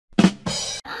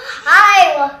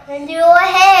can do a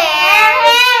hair.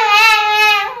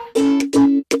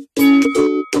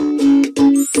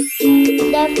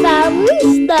 The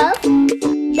family stuff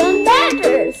that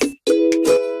matters.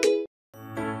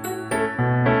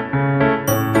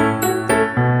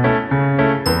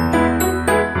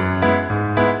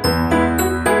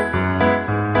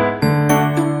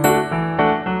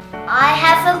 I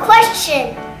have a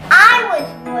question. I was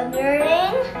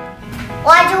wondering,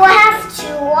 why do I have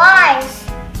two eyes,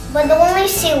 but only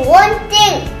see one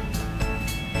thing?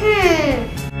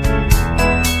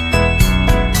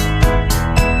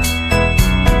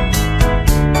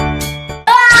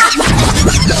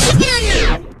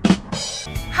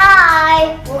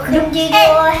 Hi, welcome to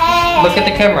your hair. Look at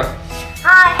the camera.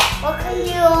 Hi, welcome to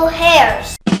your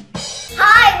hairs.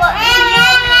 Hi, welcome to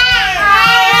your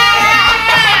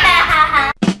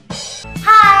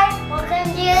Hi,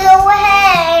 welcome to your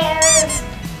hairs.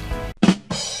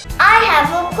 I have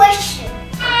a question.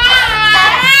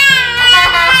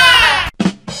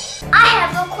 I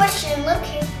have a question. Look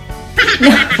here.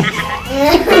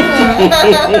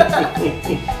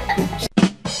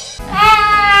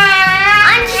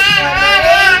 I'm just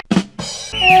wondering.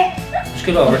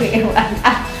 Scoot over.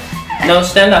 No,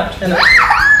 stand up. Stand up.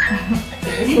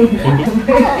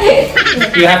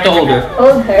 You have to hold her.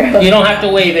 Hold her. You don't have to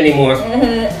wave anymore.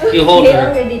 You hold He her.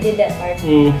 already did that part.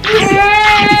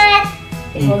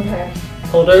 Hold her.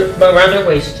 Hold her around her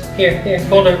waist. Here,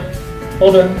 hold her.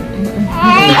 Hold her.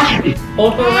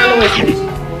 Hold her around the waist, please.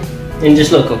 And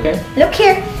just look, okay? Look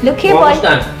here, We're boy. almost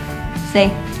done. Say,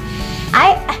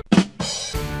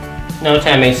 No,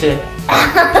 Tammy, sit.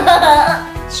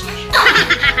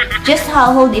 just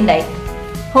hold in there.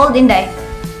 Hold in there.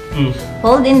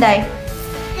 Hold in there.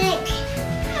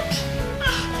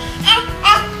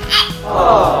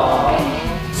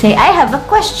 Say, I have a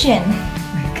question.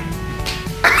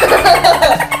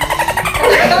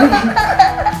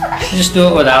 Just do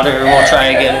it without her and we'll try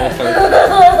again with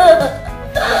her.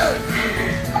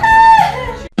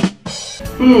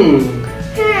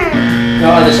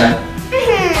 No, other side.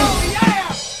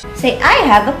 Say, I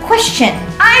have a question.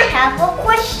 I have a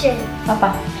question.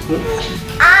 Papa.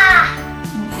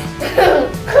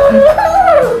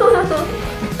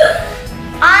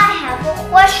 I have a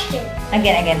question.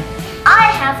 Again. I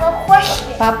have a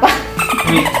question. Papa.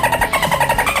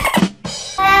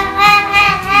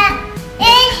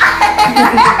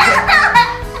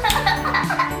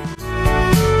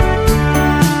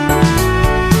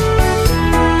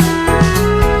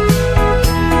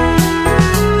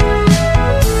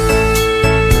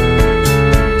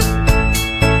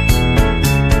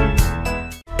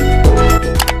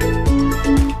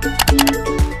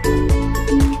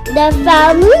 The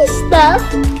family stuff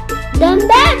that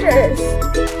matters.